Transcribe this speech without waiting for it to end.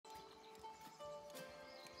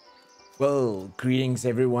Well, greetings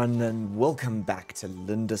everyone and welcome back to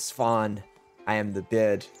Lindisfarne. I am the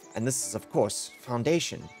Beard and this is of course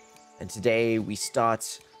Foundation. And today we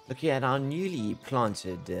start looking at our newly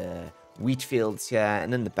planted wheat fields here,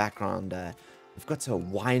 and in the background we've got a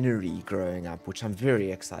winery growing up, which I'm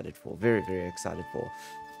very excited for, very excited for.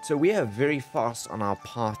 So we are very fast on our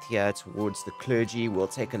path here towards the clergy. We'll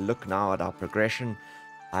take a look now at our progression.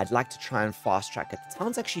 I'd like to try and fast track it. The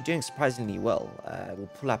town's actually doing surprisingly well. We'll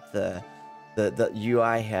pull up the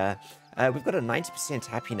UI here. We've got a 90%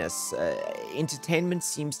 happiness. Entertainment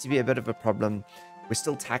seems to be a bit of a problem. We're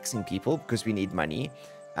still taxing people because we need money.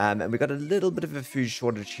 And we've got a little bit of a food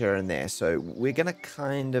shortage here and there. So we're going to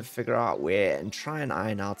kind of figure out where and try and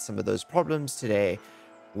iron out some of those problems today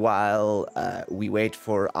while we wait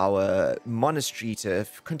for our monastery to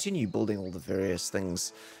continue building all the various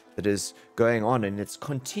things that is going on in its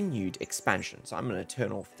continued expansion. So I'm going to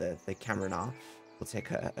turn off the camera now. We'll take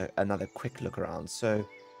another quick look around. So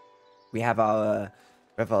we have our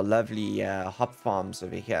lovely hop farms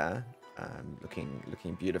over here,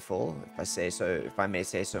 looking beautiful, if I may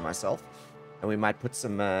say so myself. And we might put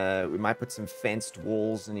some fenced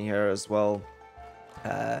walls in here as well.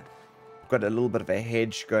 Got a little bit of a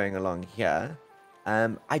hedge going along here.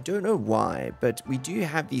 I don't know why, but we do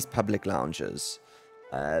have these public lounges.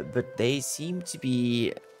 But they seem to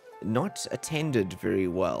be not attended very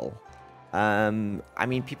well. I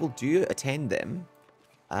mean, people do attend them,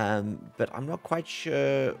 but I'm not quite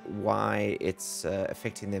sure why it's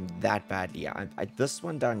affecting them that badly. This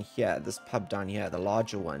one down here, this pub down here, the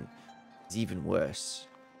larger one, is even worse.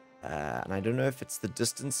 And I don't know if it's the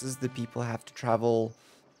distances that people have to travel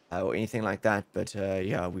or anything like that. But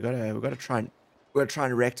yeah, we gotta try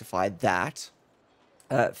and rectify that.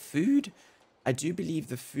 Food. I do believe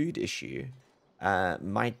the food issue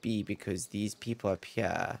might be because these people up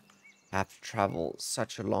here have to travel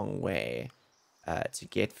such a long way to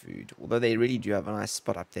get food. Although they really do have a nice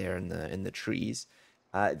spot up there in the trees.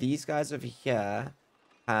 These guys over here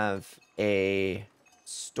have a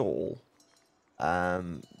stall,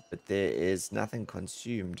 but there is nothing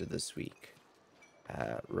consumed this week.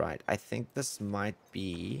 Right, I think this might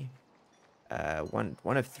be one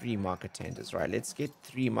of 3 market tenders. Right, let's get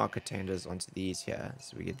 3 market tenders onto these here,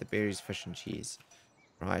 so we get the berries, fish and cheese.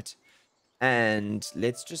 Right, and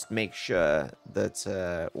let's just make sure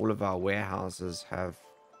that all of our warehouses have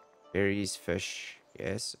berries, fish.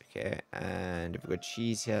 Yes, okay, and we've got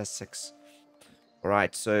cheese here, 6. All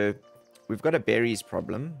right, so we've got a berries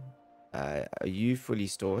problem. Are you fully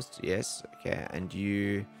stored? Yes, okay, and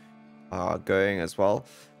you are going as well.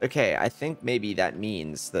 Okay, I think maybe that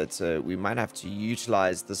means that we might have to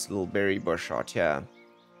utilize this little berry bush out here.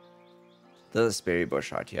 This berry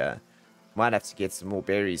bush out here. Might have to get some more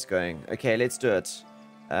berries going. Okay, let's do it.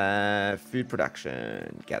 Food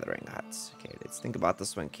production, gathering huts. Okay, let's think about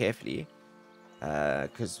this one carefully.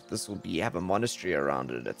 Because this will have a monastery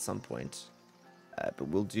around it at some point. But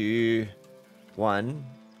we'll do one.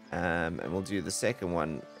 And we'll do the second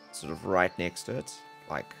one sort of right next to it.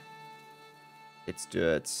 Like, let's do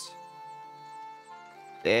it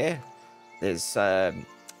there. There's a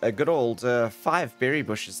good old 5 berry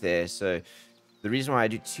bushes there. So the reason why I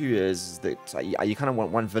do 2 is that you kind of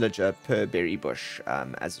want 1 villager per berry bush,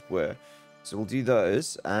 as it were. So we'll do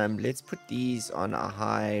those. Let's put these on a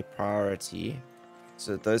high priority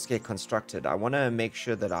so that those get constructed. I want to make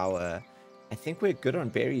sure that I think we're good on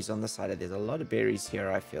berries on the side. There's a lot of berries here,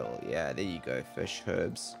 I feel. Yeah, there you go. Fish,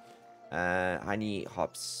 herbs, honey,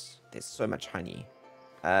 hops. There's so much honey.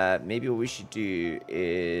 Maybe what we should do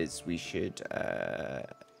is we should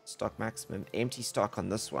stock maximum, empty stock on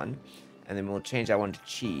this one, and then we'll change that one to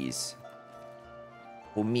cheese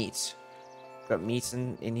or meat. Got meat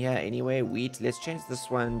in here anyway. Wheat. Let's change this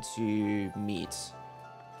one to meat.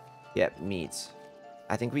 Yep, meat.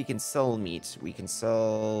 I think we can sell meat. We can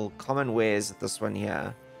sell common wares at this one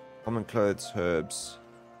here. Common clothes, herbs.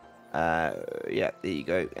 Yeah, there you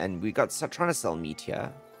go. And we got trying to sell meat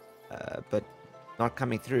here. But not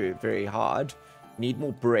coming through very hard. Need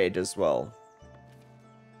more bread as well.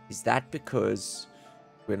 Is that because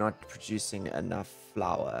we're not producing enough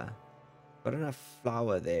flour? Got enough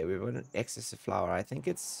flour there. We've got an excess of flour. I think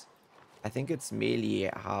it's merely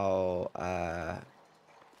how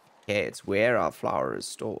it's where our flour is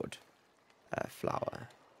stored. Flour.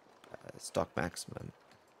 Stock maximum.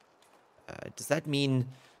 Does that mean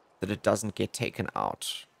that it doesn't get taken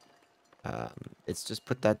out? Let's just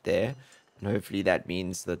put that there, and hopefully that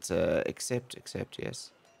means that accept,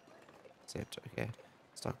 yes, accept. Okay,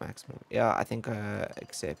 stock maximum. Yeah, I think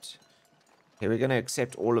accept. Okay, we're gonna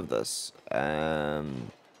accept all of this.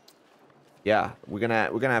 Yeah, we're gonna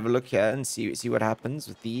have a look here and see what happens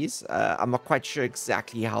with these. I'm not quite sure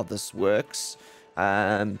exactly how this works.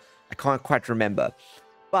 I can't quite remember.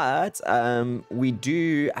 But we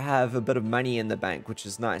do have a bit of money in the bank, which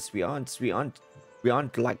is nice. We aren't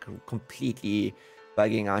like completely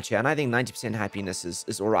bugging out here. And I think 90% happiness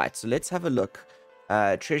is all right. So let's have a look.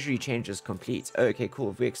 Treasury changes complete. Oh, okay, cool.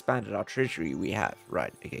 If we expanded our treasury, we have.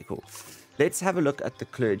 Right. Okay, cool. Let's have a look at the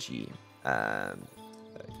clergy. Um,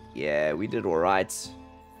 yeah, we did all right.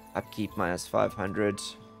 Upkeep minus 500.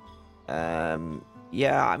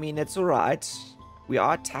 Yeah, I mean, it's all right. We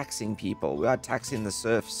are taxing people. We are taxing the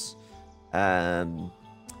serfs and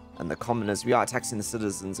the commoners. We are taxing the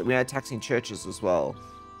citizens. We are taxing churches as well.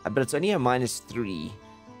 But it's only a -3.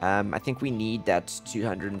 I think we need that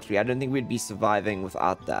 203. I don't think we'd be surviving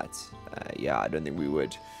without that. Yeah, I don't think we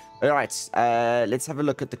would. All right, let's have a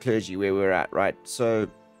look at the clergy where we're at, right? So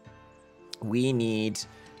we need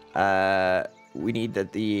that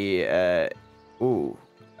the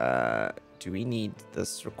do we need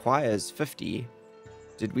this requires 50?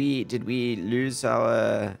 Did we lose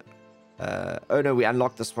our oh no, we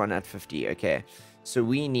unlocked this one at 50. Okay, so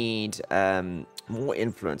we need more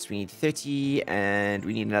influence. We need 30 and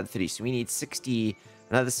we need another 30, so we need 60,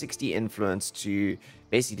 another 60 influence to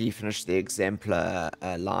basically finish the exemplar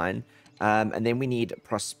line. And then we need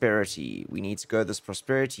prosperity. We need to go, this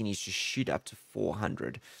prosperity needs to shoot up to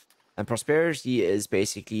 400. And prosperity is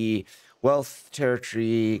basically wealth,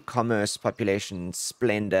 territory, commerce, population,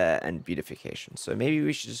 splendor, and beautification. So maybe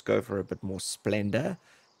we should just go for a bit more splendor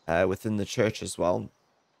within the church as well.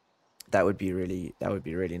 That would be really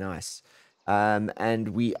nice. And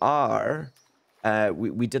we are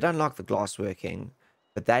we did unlock the glass working,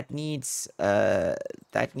 but that needs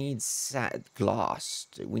glass.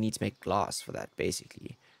 We need to make glass for that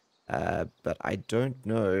basically. But I don't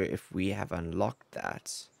know if we have unlocked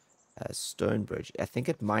that. Stonebridge. I think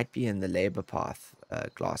it might be in the labor path.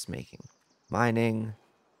 Glass making, mining,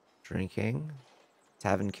 drinking,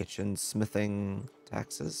 tavern, kitchen, smithing,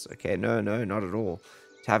 taxes. Okay, no, not at all.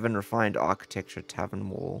 Tavern, refined architecture, tavern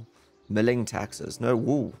wall, milling, taxes. No,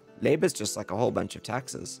 wool. Labor's just like a whole bunch of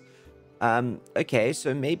taxes. Okay,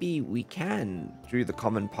 so maybe we can, through the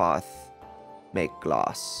common path, make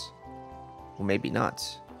glass. Or maybe not.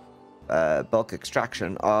 Bulk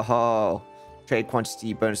extraction. Oh, trade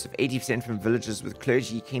quantity bonus of 80% from villages with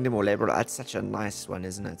clergy, kingdom, or labor. That's such a nice one,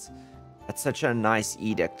 isn't it? That's such a nice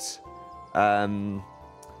edict.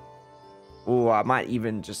 Oh, I might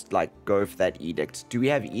even just like go for that edict. Do we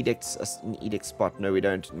have edicts? An edict spot? No, we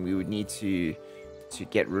don't. And we would need to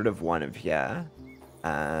get rid of one of here.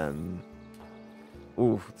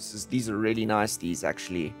 Oh, these are really nice. These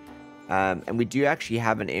actually, and we do actually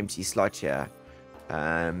have an empty slot here.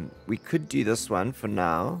 We could do this one for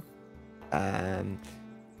now.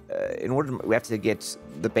 In order, we have to get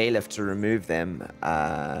the bailiff to remove them.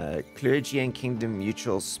 Clergy and kingdom,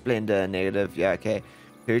 mutual, splendor, negative. Yeah, okay.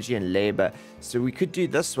 Clergy and labor. So we could do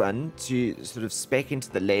this one to sort of spec into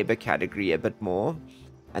the labor category a bit more,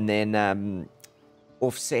 and then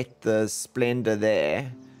offset the splendor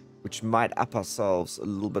there, which might up ourselves a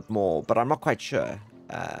little bit more. But I'm not quite sure.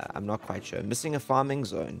 I'm not quite sure. Missing a farming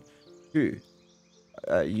zone. Who?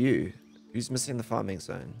 You. Who's missing the farming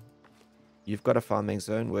zone? You've got a farming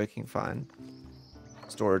zone working fine.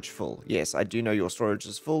 Storage full. Yes, I do know your storage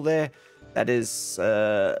is full there. That is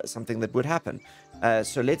something that would happen.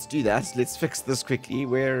 So let's do that. Let's fix this quickly.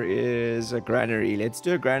 Where is a granary? Let's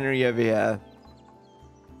do a granary over here.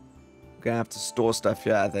 We're going to have to store stuff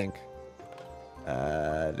here, I think.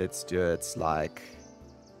 Let's do it like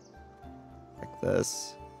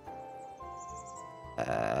this.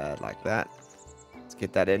 Like that. Let's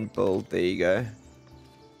get that in. Build. There you go.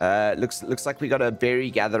 Looks like we got a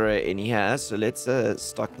berry gatherer in here, so let's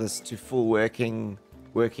stock this to full working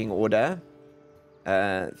order.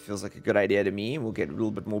 Feels like a good idea to me. We'll get a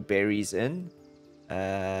little bit more berries in.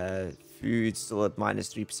 Food still at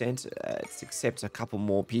 -3%. Let's accept a couple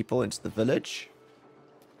more people into the village.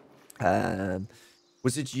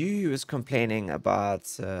 Was it you who was complaining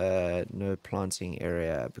about no planting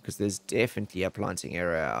area? Because there's definitely a planting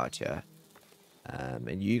area out here,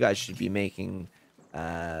 and you guys should be making.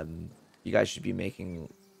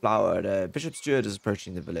 Flour. Bishop Steward is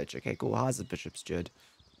approaching the village. Okay, cool. How's the Bishop Steward?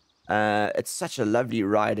 It's such a lovely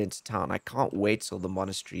ride into town. I can't wait till the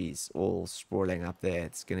monastery's all sprawling up there.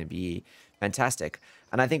 It's going to be fantastic.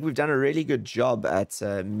 And I think we've done a really good job at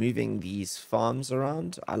moving these farms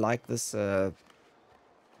around. I like this. I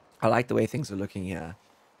like the way things are looking here.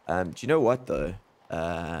 Do you know what though?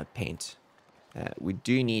 Paint. We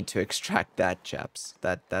do need to extract that, chaps.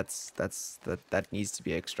 That needs to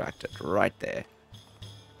be extracted right there.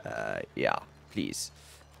 Yeah, please.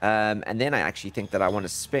 And then I actually think that I want to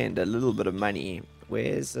spend a little bit of money.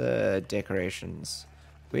 Where's decorations?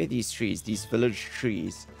 Where are these trees? These village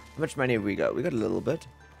trees. How much money have we got? We got a little bit.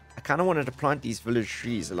 I kind of wanted to plant these village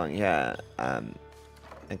trees along here.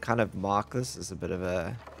 And kind of mark this as a bit of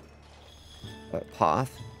a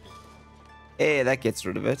path. Hey, that gets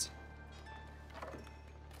rid of it.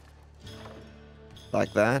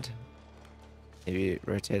 Like that. Maybe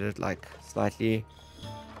rotate it like slightly.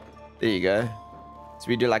 There you go. So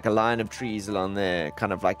we do like a line of trees along there,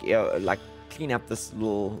 kind of like, you know, like clean up this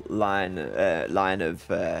little line of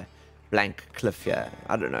blank cliff here.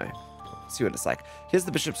 I don't know. See what it's like. Here's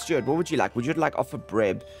the bishop's steward. What would you like? Would you like offer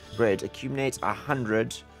bread? Accumulate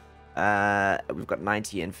 100. We've got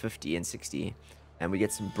 90 and 50 and 60, and we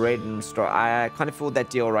get some bread and straw. I can't afford that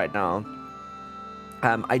deal right now.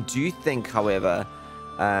 I do think, however,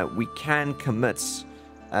 we can commit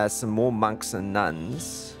some more monks and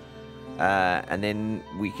nuns, and then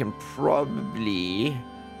we can probably,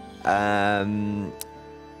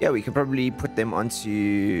 yeah, we can probably put them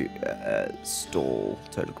onto stall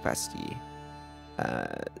total capacity.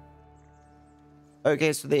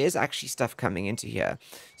 Okay, so there is actually stuff coming into here.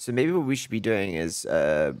 So maybe what we should be doing is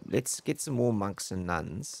let's get some more monks and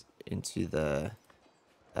nuns into the.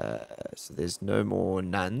 So there's no more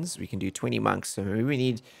nuns. We can do 20 monks. So maybe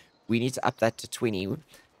we need to up that to 20.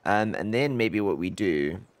 And then maybe what we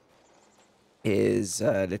do is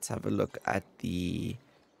let's have a look at the.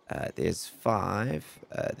 There's 5.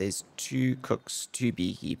 There's 2 cooks, 2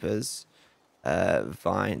 beekeepers,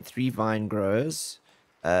 3 vine growers,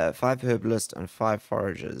 5 herbalists, and 5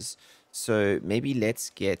 foragers. So maybe let's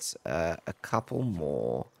get a couple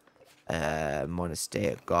more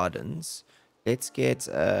monastery gardens. Let's get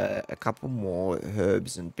a couple more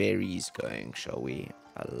herbs and berries going, shall we?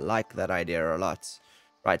 I like that idea a lot.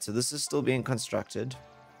 Right, so this is still being constructed.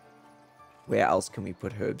 Where else can we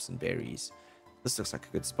put herbs and berries? This looks like a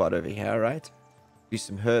good spot over here, right? Do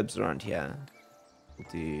some herbs around here.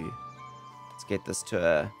 Let's get this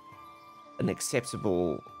to an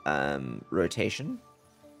acceptable rotation.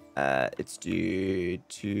 Let's do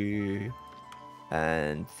 2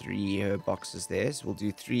 and 3 herb boxes there. So we'll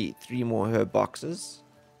do three more herb boxes.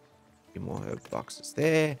 3 more herb boxes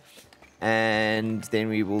there. And then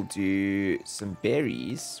we will do some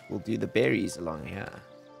berries. We'll do the berries along here.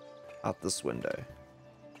 Out this window.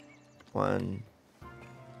 1,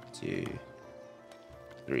 2,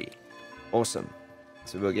 3. Awesome.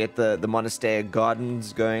 So we'll get the monastery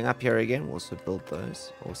gardens going up here again. We'll also build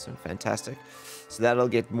those. Awesome. Fantastic. So that'll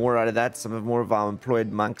get more out of that. More of our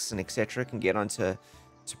employed monks and etc. can get onto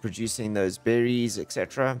producing those berries,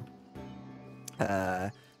 etc.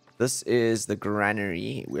 This is the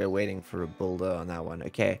granary. We're waiting for a builder on that one.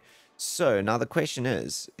 Okay. So now the question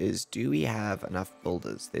is do we have enough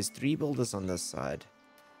builders? There's 3 builders on this side.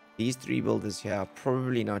 These 3 builders here are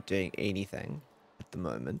probably not doing anything at the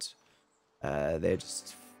moment. They're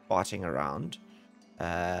just farting around.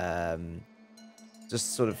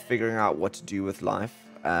 Just sort of figuring out what to do with life.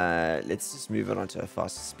 Let's just move it onto a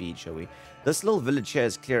faster speed, shall we? This little village here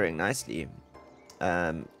is clearing nicely.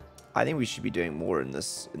 I think we should be doing more in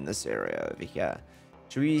this area over here.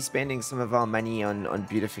 Should we be spending some of our money on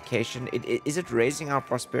beautification? Is it raising our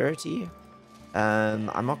prosperity?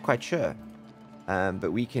 I'm not quite sure.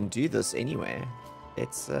 But we can do this anyway.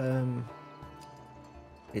 Let's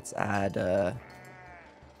add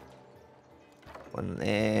one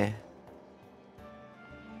there.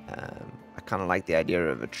 I kind of like the idea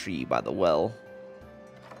of a tree by the well.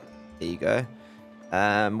 There you go.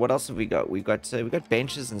 What else have we got? We got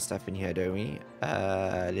benches and stuff in here, don't we?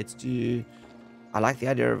 Let's do. I like the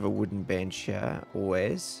idea of a wooden bench here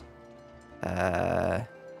always. Let's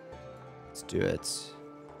do it.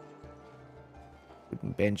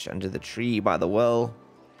 Wooden bench under the tree by the well.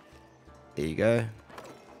 There you go.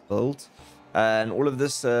 Build. And all of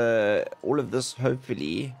this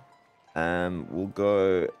hopefully will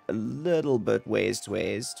go a little bit ways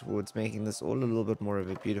towards making this all a little bit more of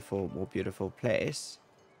a more beautiful place,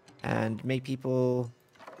 and make people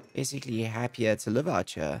basically happier to live out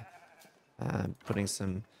here. Putting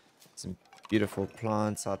some beautiful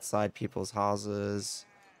plants outside people's houses.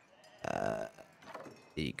 There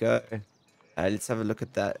you go. Let's have a look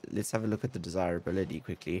at that. Let's have a look at the desirability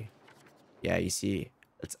quickly. Yeah, you see,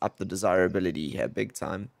 let's up the desirability here big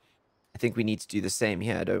time. I think we need to do the same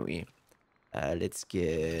here, don't we? Let's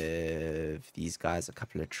give these guys a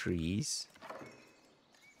couple of trees.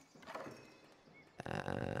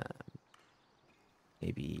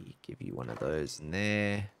 Maybe give you one of those in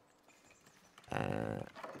there.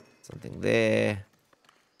 Something there.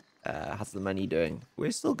 How's the money doing?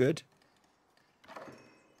 We're still good.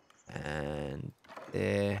 And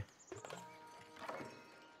there.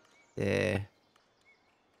 There.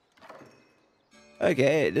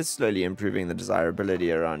 Okay, it is slowly improving the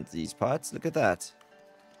desirability around these parts. Look at that.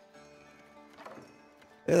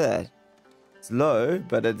 Look at that. It's low,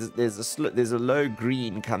 but there's a low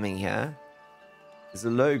green coming here. There's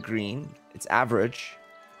a low green. It's average.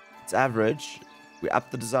 It's average. We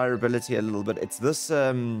up the desirability a little bit. It's this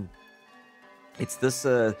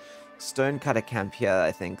stonecutter camp here,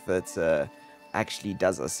 I think, that actually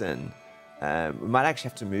does us in. We might actually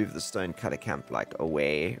have to move the stonecutter camp like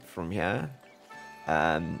away from here,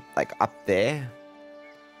 like up there.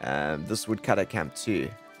 This woodcutter camp too.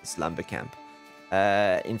 This lumber camp.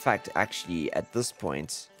 In fact, actually, at this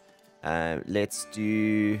point, let's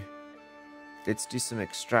do some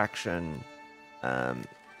extraction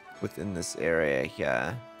within this area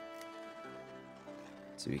here,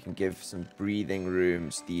 so we can give some breathing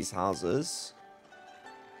rooms to these houses.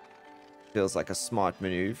 Feels like a smart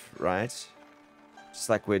move, right? Just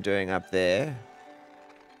like we're doing up there.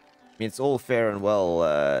 I mean, it's all fair and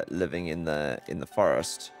well living in the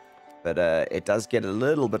forest, but it does get a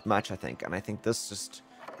little bit much, I think. And I think this just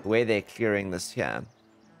the way they're clearing this here,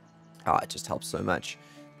 it just helps so much.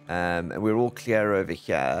 And we're all clear over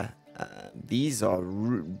here. These are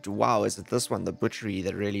wow. Is it this one, the butchery,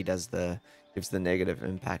 that really gives the negative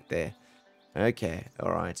impact there? Okay,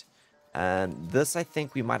 all right. This I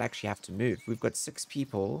think we might actually have to move. We've got 6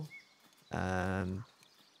 people. I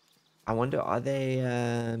wonder, are they?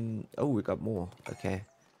 Oh, we got more. Okay.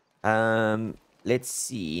 Let's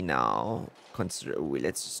see now.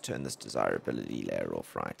 Let's just turn this desirability layer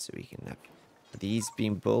off, right? So we can have. Are these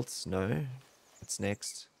being built? No. What's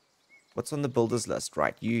next? What's on the builders list?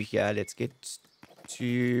 Right, you here. Let's get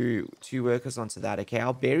two workers onto that. Okay,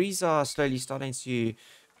 our berries are slowly starting to.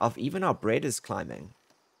 Even our bread is climbing,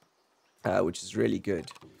 which is really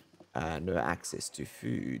good. No access to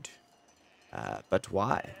food. But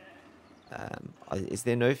why? Is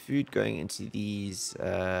there no food going into these?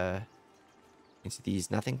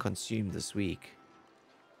 Nothing consumed this week.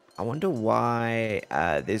 I wonder why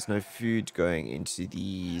there's no food going into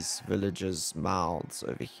these villagers' mouths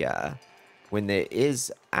over here when there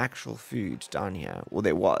is actual food down here. Well,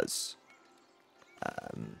 there was.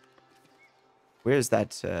 Where's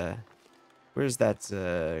that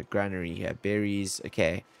granary here? Berries.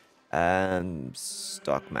 Okay.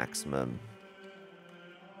 Stock maximum.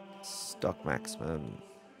 Stock maximum.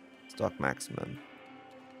 Stock maximum.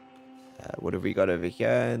 What have we got over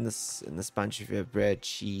here in this bunch of bread?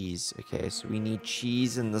 Cheese. Okay, so we need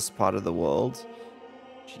cheese in this part of the world.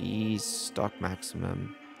 Cheese, stock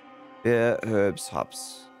maximum. Beer, herbs,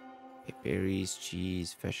 hops. Okay, berries,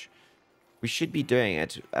 cheese, fish. We should be doing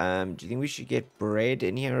it. Do you think we should get bread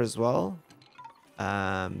in here as well?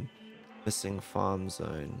 Missing farm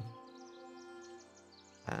zone.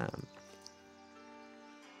 I'm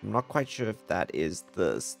not quite sure if that is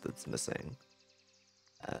this that's missing.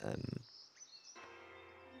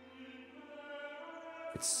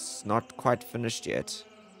 It's not quite finished yet.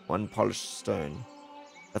 1 polished stone.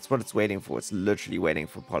 That's what it's waiting for. It's literally waiting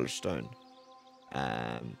for polished stone.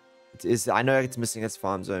 It is. I know it's missing its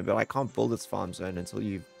farm zone, but I can't build its farm zone until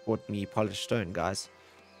you've bought me polished stone, guys.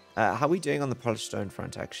 How are we doing on the polished stone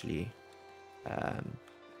front, actually?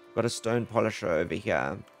 Got a stone polisher over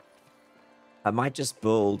here. I might just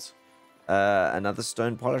build another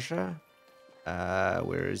stone polisher.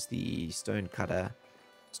 Where is the stone cutter?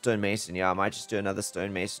 Stone mason. Yeah, I might just do another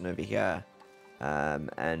stone mason over here.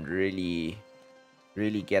 And really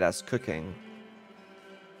get us cooking.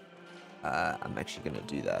 I'm actually going to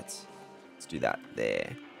do that. Let's do that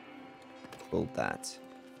there. Build that. Let's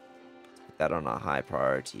put that on our high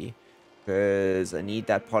priority. Because I need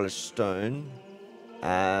that polished stone.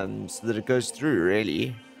 So that it goes through,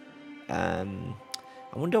 really. I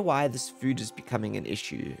wonder why this food is becoming an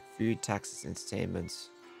issue. Food, taxes, entertainment,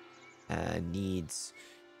 needs.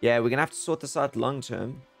 Yeah, we're gonna have to sort this out long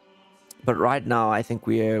term. But right now, I think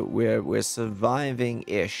we're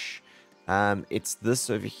surviving-ish. It's this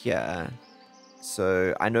over here.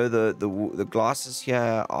 So I know the glasses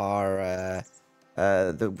here are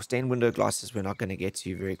the stained window glasses. We're not going to get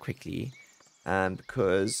to very quickly.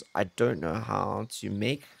 Because I don't know how to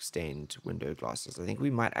make stained window glasses. I think we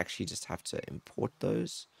might actually just have to import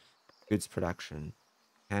those. Goods production.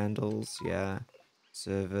 Handles, yeah.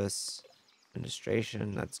 Service.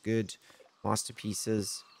 Administration, that's good.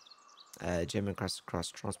 Masterpieces. Gem and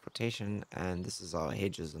cross transportation. And this is our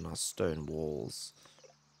hedges and our stone walls.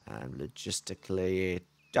 Logistically,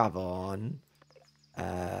 Javon.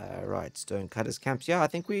 Right, stone cutters camps. Yeah, I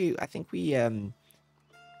think we've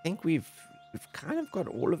kind of got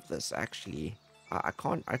all of this, actually. I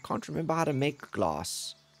can't remember how to make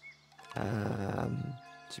glass.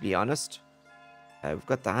 To be honest. We've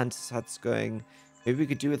got the hunters' huts going. Maybe we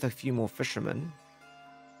could do with a few more fishermen.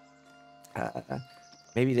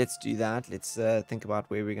 Maybe let's do that. Let's think about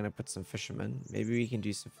where we're going to put some fishermen. Maybe we can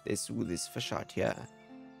do some... There's fish out here.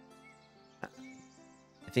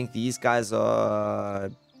 I think these guys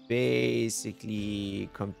are basically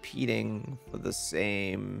competing for the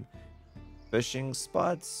same fishing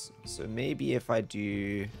spots. So maybe if I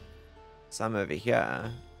do some over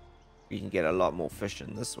here, we can get a lot more fish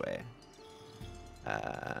in this way.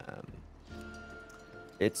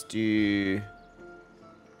 Let's do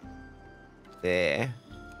there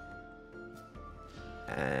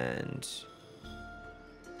and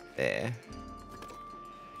there.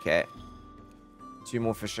 Okay, 2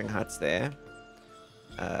 more fishing huts there.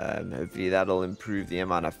 Hopefully that'll improve the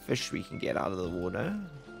amount of fish we can get out of the water.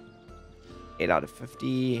 8 out of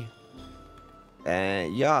 50.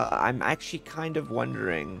 Yeah, I'm actually kind of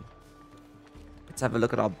wondering. Let's have a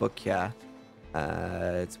look at our book here.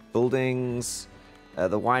 It's buildings.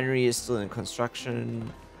 The winery is still in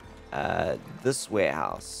construction. This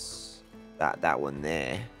warehouse, that one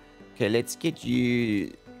there. Okay, let's get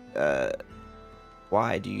you.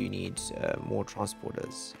 Why do you need more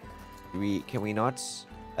transporters? Can we not?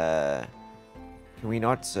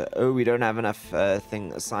 Oh, we don't have enough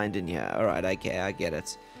thing assigned in here. All right, okay, I get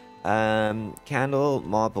it. Candle,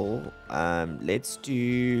 marble. Let's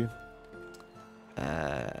do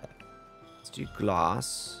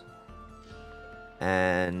glass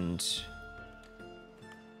and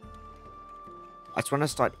I just want to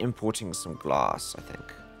start importing some glass, I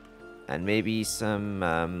think, and maybe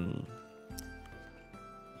some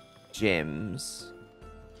gems.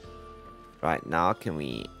 Right now, can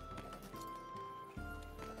we?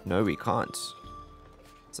 No, we can't.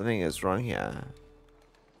 Something is wrong here.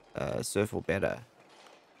 Surf or better.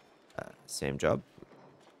 Same job.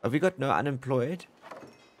 Have we got no unemployed?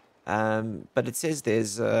 But it says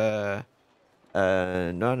there's no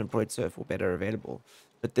unemployed surf or better available.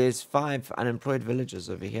 But there's 5 unemployed villagers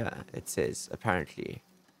over here, it says, apparently.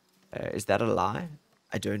 Is that a lie?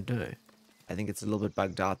 I don't know. I think it's a little bit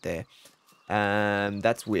bugged out there.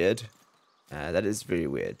 That's weird. That is very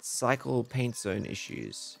weird. Cycle paint zone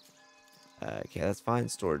issues. Okay, that's fine.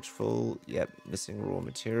 Storage full. Yep, missing raw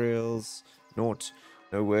materials. No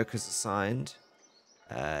workers assigned.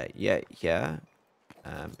 Yeah, here.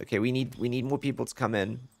 Okay, we need more people to come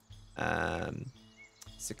in.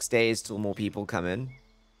 6 days till more people come in.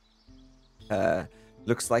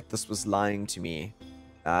 Looks like this was lying to me.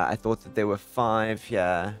 I thought that there were 5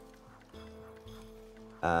 here.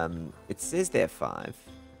 It says there are 5.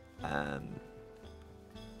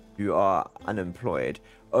 Who are unemployed.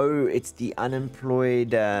 Oh, it's the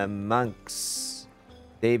unemployed monks.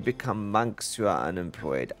 They become monks who are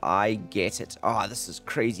unemployed. I get it. Oh, this is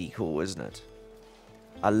crazy cool, isn't it?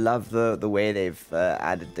 I love the way they've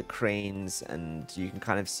added the cranes, and you can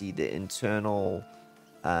kind of see the internal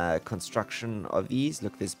construction of these.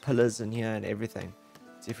 Look, there's pillars in here and everything.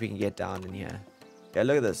 See if we can get down in here. Yeah,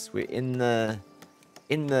 look at this. We're in the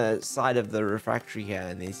side of the refractory here,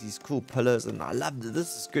 and there's these cool pillars, and I love this.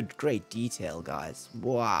 This is good, great detail, guys.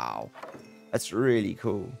 Wow, that's really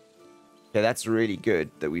cool. Okay, that's really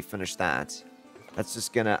good that we finished that. That's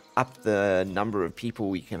just gonna up the number of people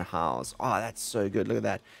we can house. Oh, that's so good. Look at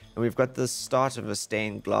that. And we've got the start of a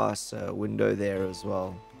stained glass window there as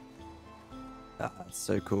well. That's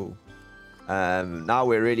so cool. Now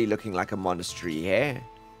we're really looking like a monastery here.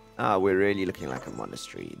 We're really looking like a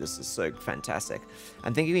monastery. This is so fantastic.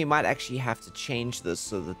 I'm thinking we might actually have to change this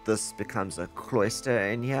so that this becomes a cloister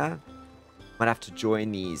in here. Might have to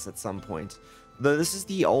join these at some point. Though this is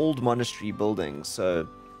the old monastery building, so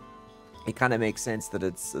it kind of makes sense that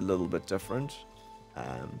it's a little bit different.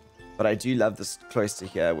 But I do love this cloister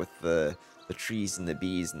here with the trees and the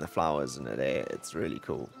bees and the flowers in it. It's really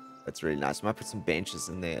cool. It's really nice. I might put some benches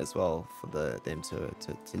in there as well for them to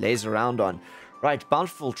laze around on. Right,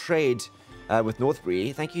 bountiful trade with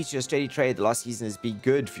Northbury. Thank you to your steady trade. The last season has been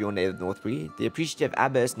good for your native Northbury. The appreciative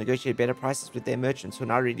abbess negotiated better prices with their merchants who are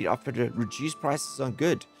now ready to offer to reduce prices on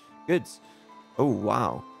goods. Oh,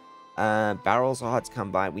 wow. Barrels are hard to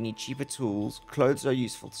come by. We need cheaper tools. Clothes are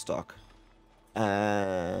useful to stock.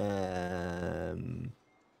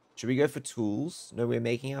 Should we go for tools? No, we're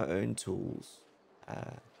making our own tools.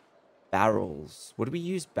 Barrels. What do we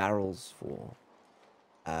use barrels for?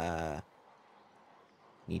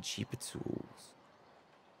 Need cheaper tools.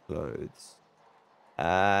 Clothes.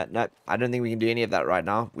 No, I don't think we can do any of that right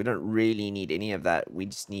now. We don't really need any of that. We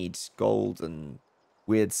just need gold and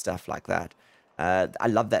weird stuff like that. I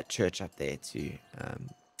love that church up there too.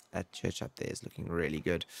 that church up there is looking really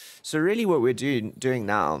good. So really what we're doing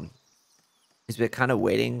now is we're kind of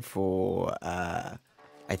waiting for, I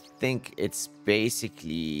think it's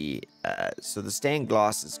basically, so the stained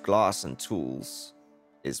glass is glass and tools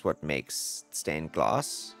is what makes stained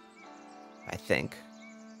glass, I think.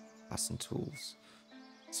 Glass and tools.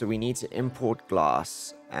 So we need to import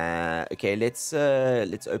glass. Okay, let's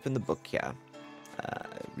open the book here.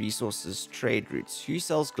 Resources, trade routes. Who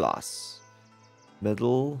sells glass?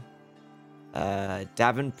 Middle.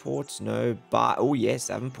 Davenport, no. Oh yes,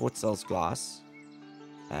 Davenport sells glass.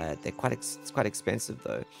 They're it's quite expensive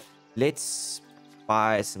though. Let's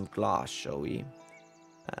buy some glass, shall we?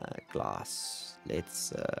 Glass.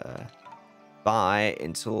 Let's buy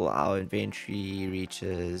until our inventory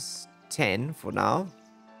reaches 10 for now.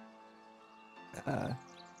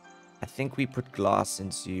 I think we put glass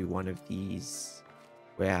into one of these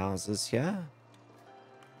warehouses here.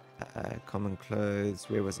 Common clothes.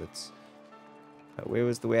 Where was it? Where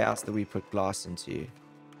was the warehouse that we put glass into?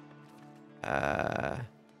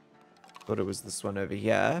 Thought it was this one over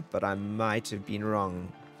here, but I might have been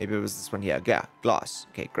wrong. Maybe it was this one here. Yeah, glass.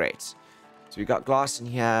 Okay, great. So we got glass in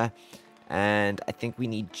here, and I think we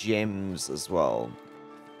need gems as well.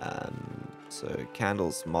 So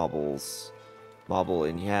candles, marbles, marble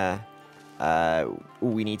in here.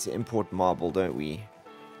 We need to import marble, don't we?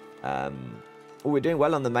 We're doing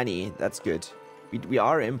well on the money. That's good. We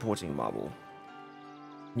are importing marble.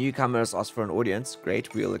 Newcomers ask for an audience.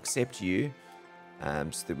 Great, we'll accept you,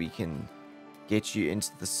 so that we can get you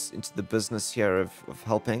into the business here of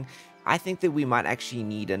helping. I think that we might actually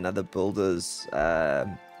need another builder's hut.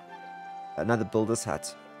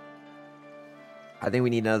 I think we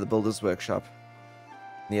need another builder's workshop.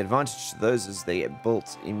 And the advantage to those is they get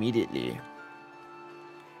built immediately.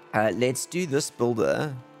 Let's do this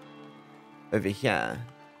builder over here.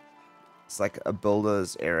 It's like a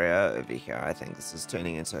builder's area over here. I think this is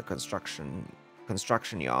turning into a construction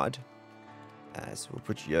yard. So we'll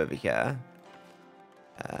put you over here.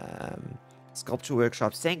 Sculpture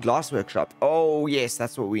workshop, stained glass workshop. Oh yes,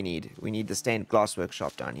 that's what we need. We need the stained glass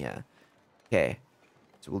workshop down here. Okay,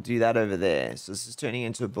 so we'll do that over there. So this is turning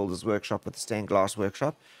into a builder's workshop with the stained glass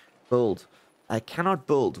workshop. Build. I cannot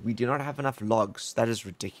build. We do not have enough logs. That is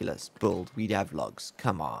ridiculous. Build. We'd have logs.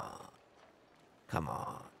 Come on. Come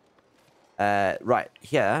on. Right,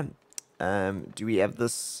 here, do we have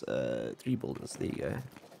this, 3 builders? There you go.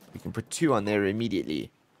 We can put 2 on there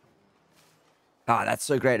immediately. Ah, that's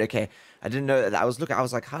so great. Okay, I didn't know that. I was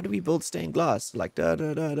like, how do we build stained glass? Like,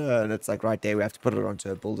 and it's like right there, we have to put it onto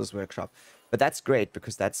a builder's workshop. But that's great,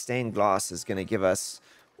 because that stained glass is going to give us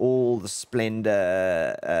all the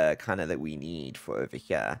splendor, kind of that we need for over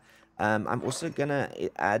here. I'm also going to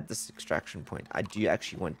add this extraction point. I do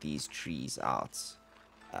actually want these trees out.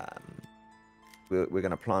 We're going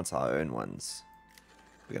to plant our own ones.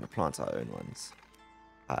 We're going to plant our own ones.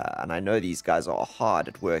 And I know these guys are hard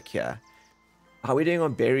at work here. How are we doing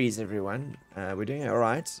on berries, everyone? We're doing all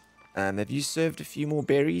right. Have you served a few more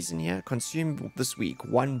berries in here? Consume this week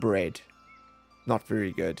 1 bread. Not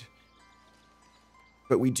very good.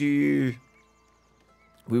 But we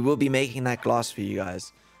will be making that glass for you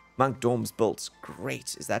guys. Monk dorms built.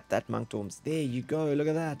 Great. Is that monk dorms? There you go. Look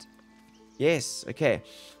at that. Yes. Okay.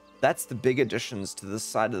 That's the big additions to this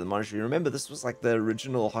side of the monastery. Remember, this was like the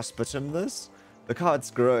original hospitum, this? Look how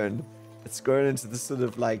it's grown. It's grown into this sort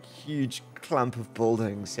of like huge clump of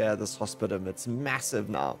buildings here, this hospitum. It's massive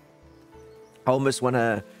now. I almost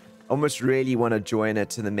really want to join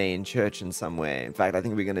it to the main church in some way. In fact, I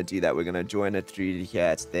think we're going to do that. We're going to join it through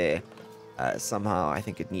here to there. Somehow, I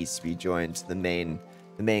think it needs to be joined to the main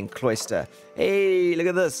cloister. Hey, look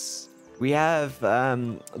at this. We have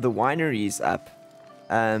the wineries up.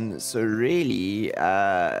 So really,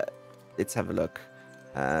 let's have a look.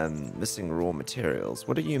 Missing raw materials.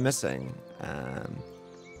 What are you missing?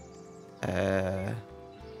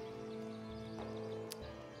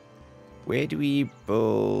 Where do we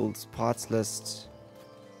build parts list?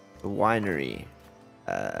 The winery.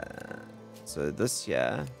 So this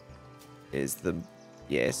here is the,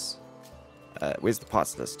 yes. Where's the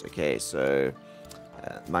parts list? Okay, so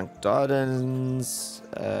Monk Gardens,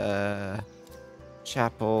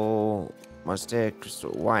 Chapel, Monastery,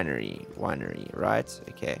 Crystal, Winery, right?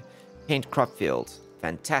 Okay. Paint crop field.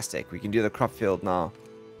 Fantastic. We can do the crop field now.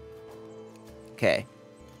 Okay.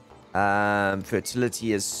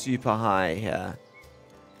 Fertility is super high here.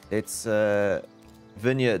 It's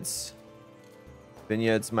vineyards.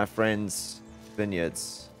 Vineyards, my friends.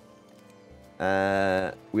 Vineyards.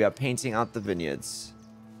 We are painting out the vineyards.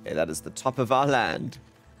 Okay, that is the top of our land.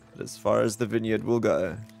 But as far as the vineyard will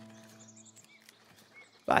go.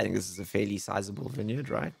 I think this is a fairly sizable vineyard,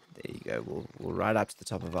 right? There you go. We'll ride up to the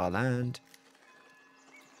top of our land.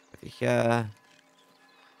 Over here.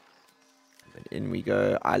 And in we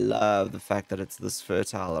go. I love the fact that it's this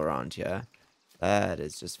fertile around here. That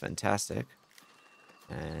is just fantastic.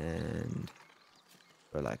 And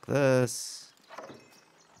go like this.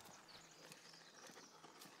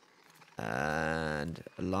 And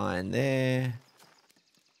a line there.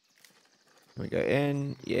 We go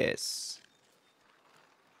in. Yes.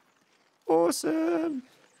 Awesome.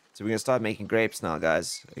 So we're going to start making grapes now,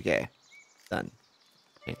 guys. Okay. Done.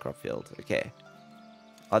 In crop field. Okay.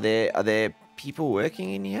 Are there people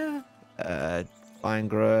working in here? Vine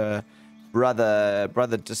grower. Brother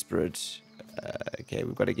disparate. Okay,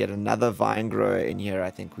 we've got to get another vine grower in here.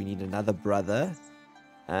 I think we need another brother.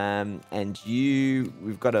 And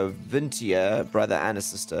we've got a Vintier brother and a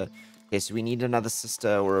sister. Okay, so we need another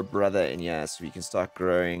sister or a brother in here so we can start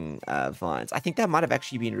growing vines. I think that might have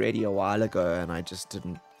actually been ready a while ago, and I just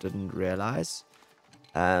didn't realize.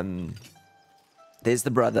 There's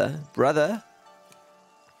the brother. Brother,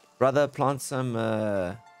 plant some.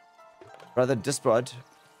 Brother Disprod,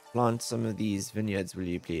 plant some of these vineyards, will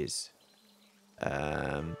you please?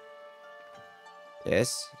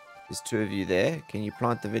 Yes, there's 2 of you there. Can you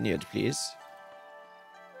plant the vineyard, please?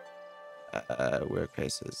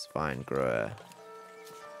 Workplaces, vine grower.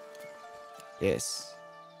 Yes.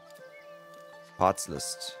 Parts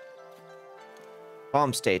list.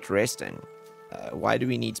 Farm state resting. Why do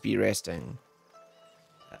we need to be resting?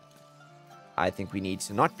 I think we need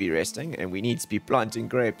to not be resting, and we need to be planting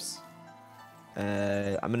grapes.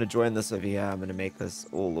 I'm going to join this over here. I'm going to make this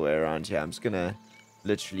all the way around here. I'm just going to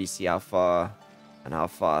literally see how far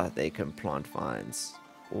they can plant vines.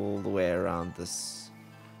 All the way around this.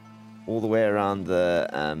 All the way around the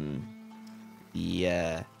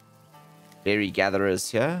berry gatherers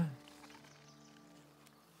here.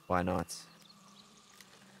 Why not?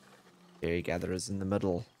 Berry gatherers in the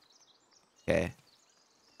middle. Okay.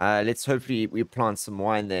 Let's hopefully we plant some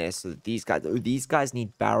wine there so that these guys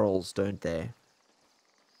need barrels, don't they?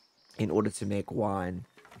 In order to make wine.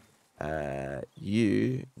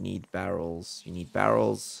 You need barrels. You need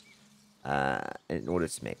barrels in order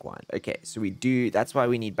to make wine. Okay, so that's why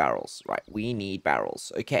we need barrels. Right, we need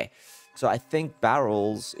barrels. Okay, so I think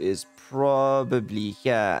barrels is probably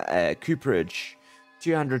here. Cooperage,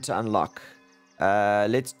 200 to unlock.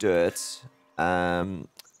 Let's do it.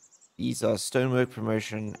 These are stonework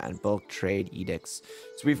promotion and bulk trade edicts.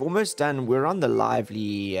 So we've almost done. We're on the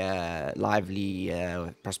lively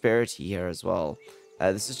prosperity here as well.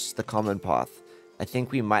 This is just the common path. I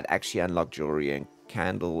think we might actually unlock jewelry and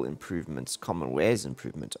candle improvements, common wares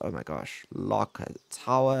improvement. Oh my gosh, lock a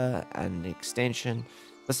tower and extension.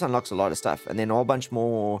 This unlocks a lot of stuff, and then a whole bunch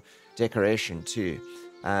more decoration too.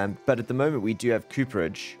 But at the moment we do have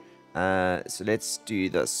cooperage. So let's do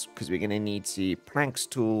this, because we're going to need to planks,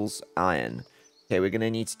 tools, iron. Okay, we're going to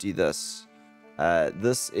need to do this.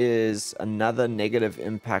 This is another negative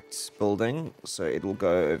impact building, so it will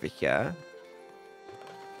go over here.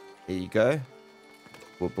 There you go.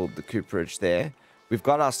 We'll build the cooperage there. We've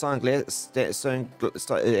got our stained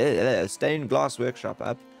glass workshop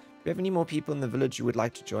up. Do we have any more people in the village who would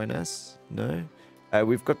like to join us? No?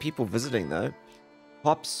 We've got people visiting though.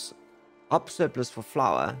 Hops surplus for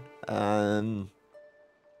flour.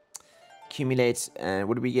 Accumulate,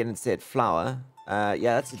 what do we get instead? Flour. Yeah,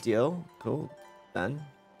 that's a deal. Cool. Done.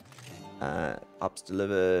 Hops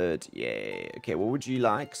delivered. Yay. Okay, what would you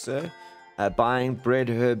like, sir? Buying bread,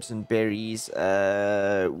 herbs, and berries.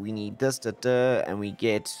 We need this, and we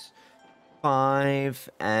get 5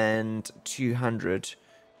 and 200.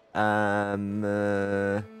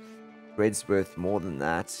 Bread's worth more than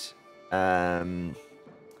that.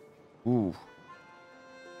 Ooh.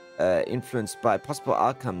 Influenced by possible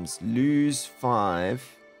outcomes. Lose 5,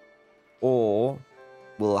 or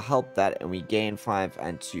we'll help that, and we gain 5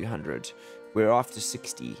 and 200. We're after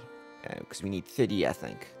 60, because we need 30, I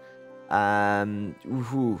think.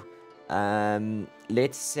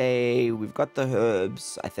 Let's say we've got the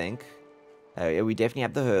herbs, I think. Yeah, we definitely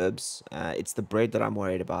have the herbs. It's the bread that I'm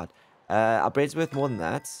worried about. Our bread's worth more than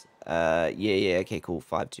that. Yeah, okay, cool.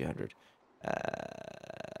 5, 200.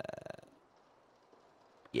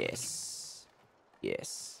 Yes.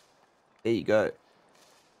 There you go.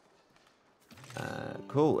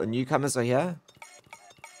 Cool. And newcomers are here.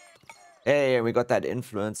 Hey, and we got that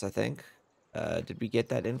influence, I think. Did we get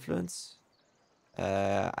that influence?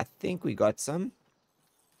 I think we got some.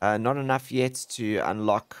 Not enough yet to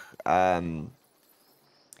unlock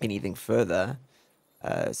anything further.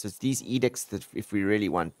 So it's these edicts that if we really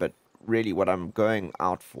want, but really what I'm going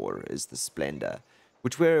out for is the splendor,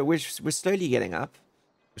 which we're slowly getting up.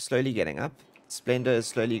 slowly getting up. Splendor is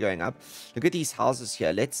slowly going up. Look at these houses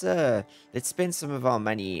here. Let's spend some of our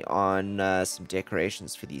money on some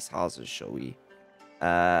decorations for these houses, shall we?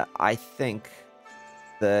 I think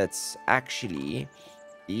that actually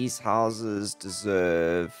these houses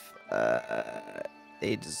deserve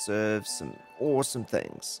they deserve some awesome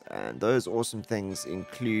things, and those awesome things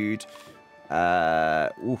include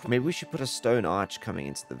maybe we should put a stone arch coming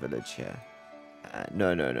into the village here.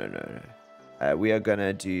 No. We're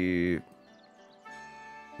gonna do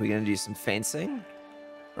some fencing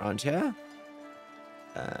around here.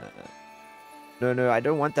 No, I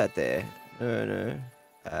don't want that there. No.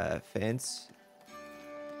 Fence.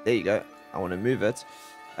 There you go. I want to move it.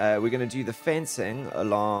 We're going to do the fencing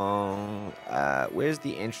along... where's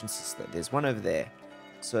the entrances? There's one over there.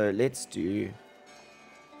 So let's do...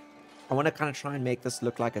 I want to kind of try and make this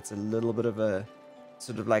look like it's a little bit of a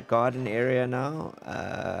sort of like garden area now.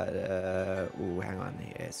 Hang on.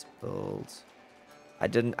 Yes, build. I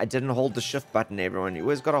didn't hold the shift button, everyone. You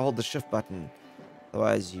always got to hold the shift button.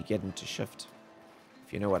 Otherwise, you get into shift.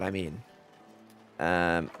 If you know what I mean.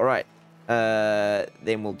 Alright.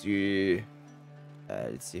 Then we'll do...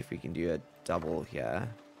 let's see if we can do a double here.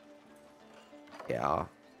 Yeah.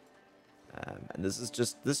 And this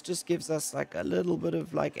just gives us like a little bit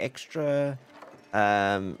of like extra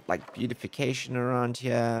like beautification around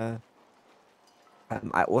here.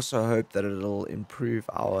 I also hope that it'll improve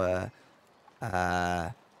our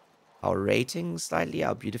ratings slightly,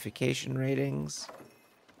 our beautification ratings.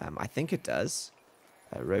 I think it does.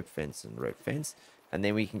 Rope fence and rope fence. And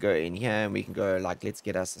then we can go in here and we can go like, let's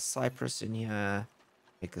get us a cypress in here.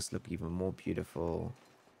 Make this look even more beautiful.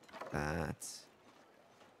 That.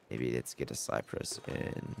 Maybe let's get a cypress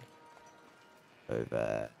in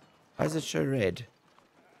over. Why does it show red?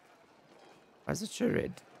 Why does it show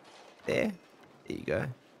red? There. There you go.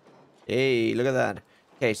 Hey, look at that.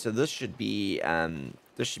 Okay, so this should be the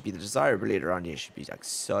desirability around here should be like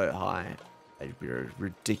so high. It'd be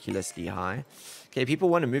ridiculously high. Okay, people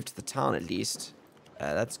want to move to the town at least.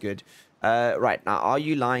 That's good. Right, now, are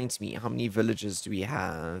you lying to me? How many villages do we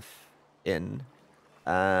have in?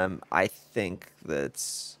 I think that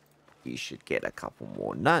we should get a couple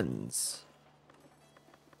more nuns.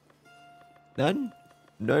 None?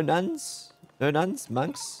 No nuns? No nuns?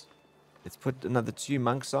 Monks? Let's put another 2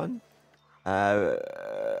 monks on.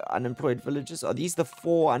 Unemployed villages. Are these the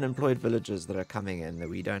 4 unemployed villages that are coming in that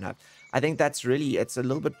we don't have? I think that's really, it's a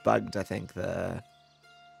little bit bugged, I think, the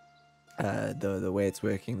way it's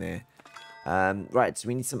working there. Right, so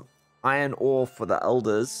we need some iron ore for the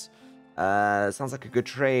elders. Sounds like a good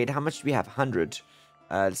trade. How much do we have? 100.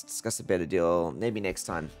 Let's discuss a better deal maybe next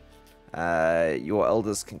time. Your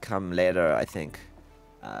elders can come later, I think.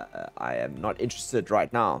 I am not interested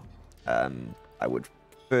right now. I would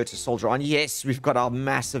prefer to soldier on. Yes, we've got our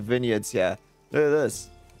massive vineyards here. Look at this.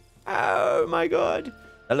 Oh my god.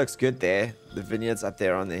 That looks good there. The vineyards up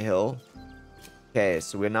there on the hill. Okay,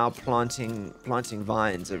 so we're now planting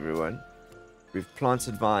vines, everyone. We've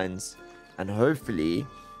planted vines. And hopefully,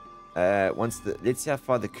 let's see how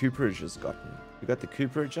far the cooperage has gotten. We got the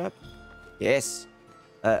cooperage up? Yes.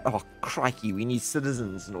 Oh, crikey, we need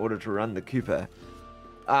citizens in order to run the cooper.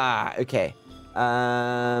 Ah, okay.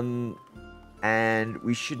 And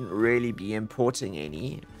we shouldn't really be importing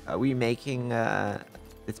any. Are we making,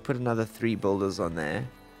 let's put another 3 builders on there.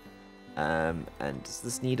 And does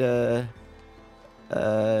this need a,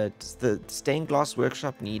 does the stained glass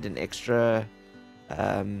workshop need an extra,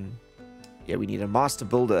 yeah, we need a master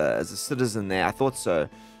builder as a citizen there. I thought so,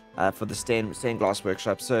 for the stained glass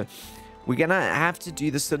workshop. So we're gonna have to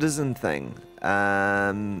do the citizen thing.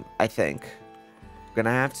 I think we're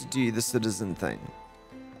gonna have to do the citizen thing.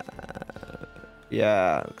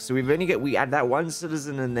 Yeah, so we add that 1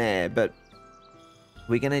 citizen in there, but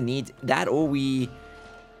we're gonna need that, or we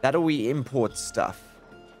import stuff.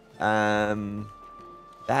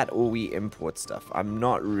 That or we import stuff. I'm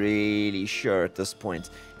not really sure at this point.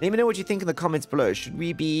 Let me know what you think in the comments below. Should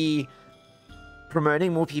we be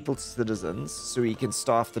promoting more people to citizens so we can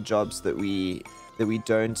staff the jobs that we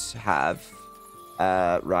don't have,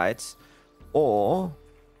 right? Or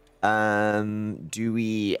do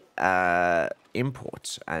we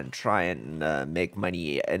import and try and make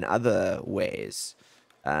money in other ways?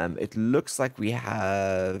 It looks like we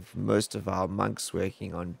have most of our monks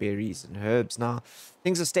working on berries and herbs now.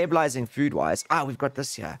 Things are stabilizing food-wise. Ah, we've got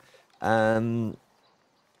this here.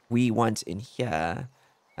 We want in here,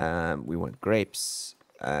 we want grapes,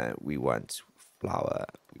 we want flour,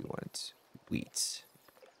 we want wheat,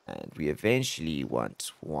 and we eventually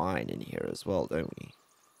want wine in here as well, don't we?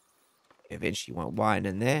 We eventually want wine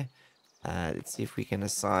in there. Let's see if we can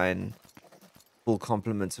assign full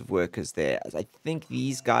complement of workers there. I think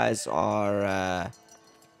these guys are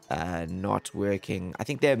not working. I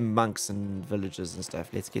think they're monks and villagers and stuff.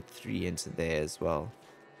 Let's get 3 into there as well.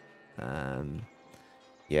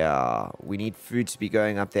 Yeah, we need food to be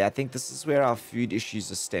going up there. I think this is where our food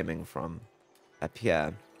issues are stemming from, up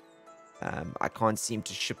here. I can't seem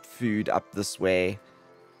to ship food up this way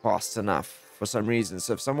fast enough for some reason.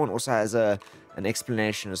 So if someone also has an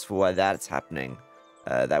explanation as for why that's happening,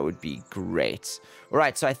 that would be great. All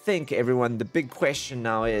right, so I think, everyone, the big question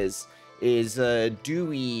now is do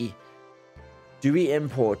we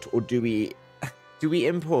import or do we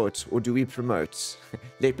promote?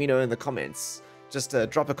 Let me know in the comments. Just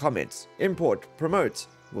drop a comment. Import, promote.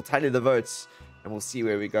 We'll tally the votes and we'll see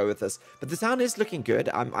where we go with this. But the town is looking good.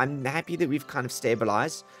 I'm happy that we've kind of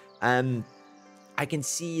stabilized. I can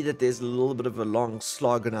see that there's a little bit of a long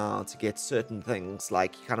slog now to get certain things,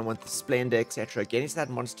 like you kind of want the splendor, etc. Getting to that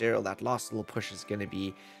monastery, that last little push is going to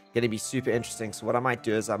be super interesting. So what I might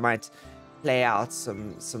do is I might play out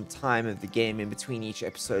some time of the game in between each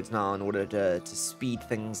episode now in order to speed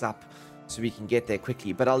things up so we can get there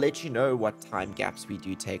quickly. But I'll let you know what time gaps we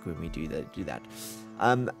do take when we do that.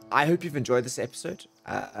 I hope you've enjoyed this episode.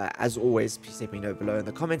 As always, please let me know below in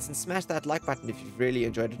the comments and smash that like button if you've really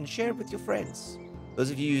enjoyed it, and share it with your friends. Those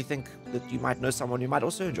of you who think that you might know someone who might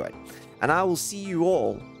also enjoy it. And I will see you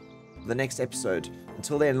all in the next episode.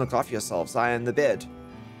 Until then, look after yourselves. I am the Beard,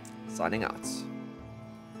 signing out.